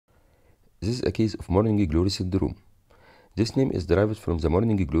This is a case of morning glory syndrome. This name is derived from the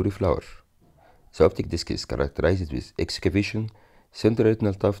morning glory flower. The optic disc is characterized with excavation, central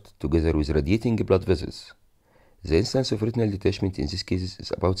retinal tuft together with radiating blood vessels. The incidence of retinal detachment in these cases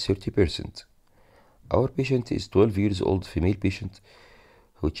is about 30%. Our patient is 12 years old female patient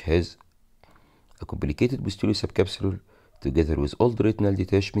which has a complicated posterior subcapsular together with old retinal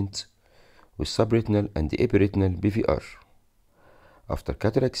detachment with subretinal and epiretinal BVR. After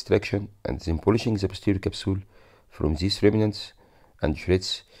cataract extraction and then polishing the posterior capsule from these remnants and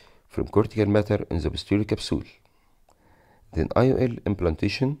shreds from cortical matter in the posterior capsule, then IOL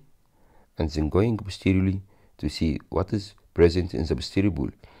implantation, and then going posteriorly to see what is present in the posterior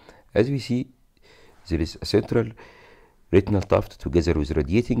bole. As we see, there is a central retinal tuft together with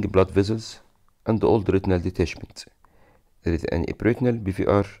radiating blood vessels and old retinal detachment. There is an epiretinal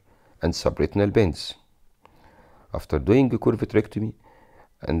BVR and subretinal bands. After doing a core vitrectomy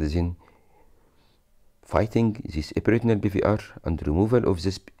and then fighting this epiretinal BVR and removal of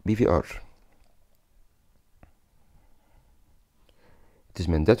this BVR, it is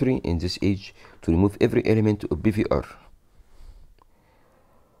mandatory in this age to remove every element of BVR.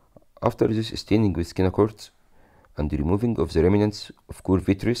 After this staining with Kinacort and the removing of the remnants of core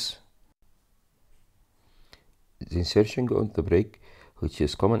vitreous, the insertion on the break, which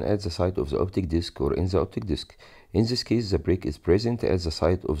is common at the side of the optic disc or in the optic disc. In this case, the break is present at the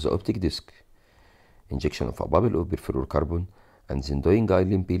side of the optic disc. Injection of a bubble of perfluorocarbon and then doing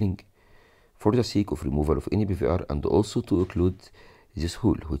eyelid peeling for the sake of removal of any BVR and also to occlude this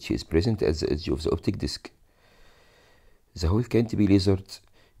hole which is present at the edge of the optic disc. The hole can't be lasered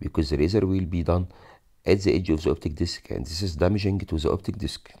because the laser will be done at the edge of the optic disc and this is damaging to the optic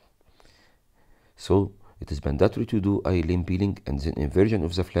disc. So it is mandatory to do eyelid peeling and then inversion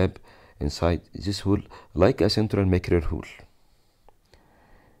of the flap inside this hole like a central macular hole.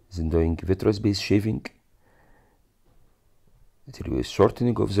 Then doing vitreous-based shaving. There was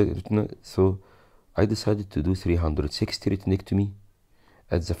shortening of the retina, so I decided to do 360 retinectomy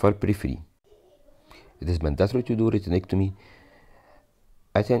at the far periphery. It is mandatory to do retinectomy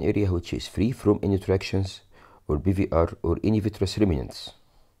at an area which is free from any tractions or BVR or any vitreous remnants.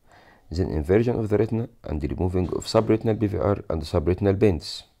 Then inversion of the retina and the removing of subretinal BVR and subretinal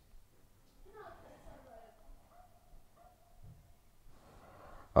bands.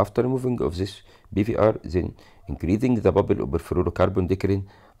 After removing of this BVR, then increasing the bubble of perfluorocarbon decarin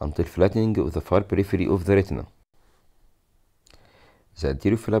until flattening of the far periphery of the retina. The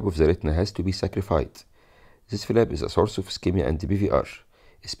anterior flap of the retina has to be sacrificed. This flap is a source of ischemia and BVR,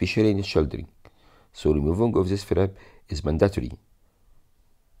 especially in children, so removing of this flap is mandatory.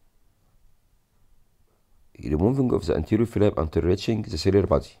 Removing of the anterior flap until reaching the cellular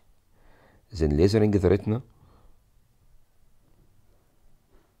body, then lasering the retina.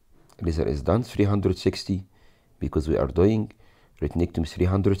 Laser is done 360 because we are doing retinectomy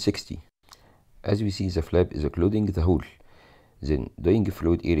 360. As we see, the flap is occluding the hole, then doing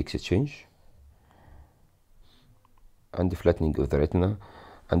fluid air exchange and flattening of the retina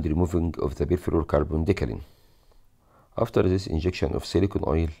and removing of the perfluorocarbon decarin. After this, injection of silicone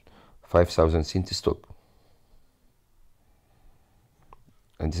oil 5000 centistock.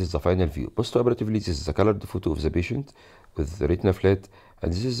 And this is the final view. Postoperatively, this is a colored photo of the patient with the retina flat,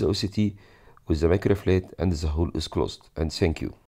 and this is the OCT with the macula flat, and the hole is closed. And thank you.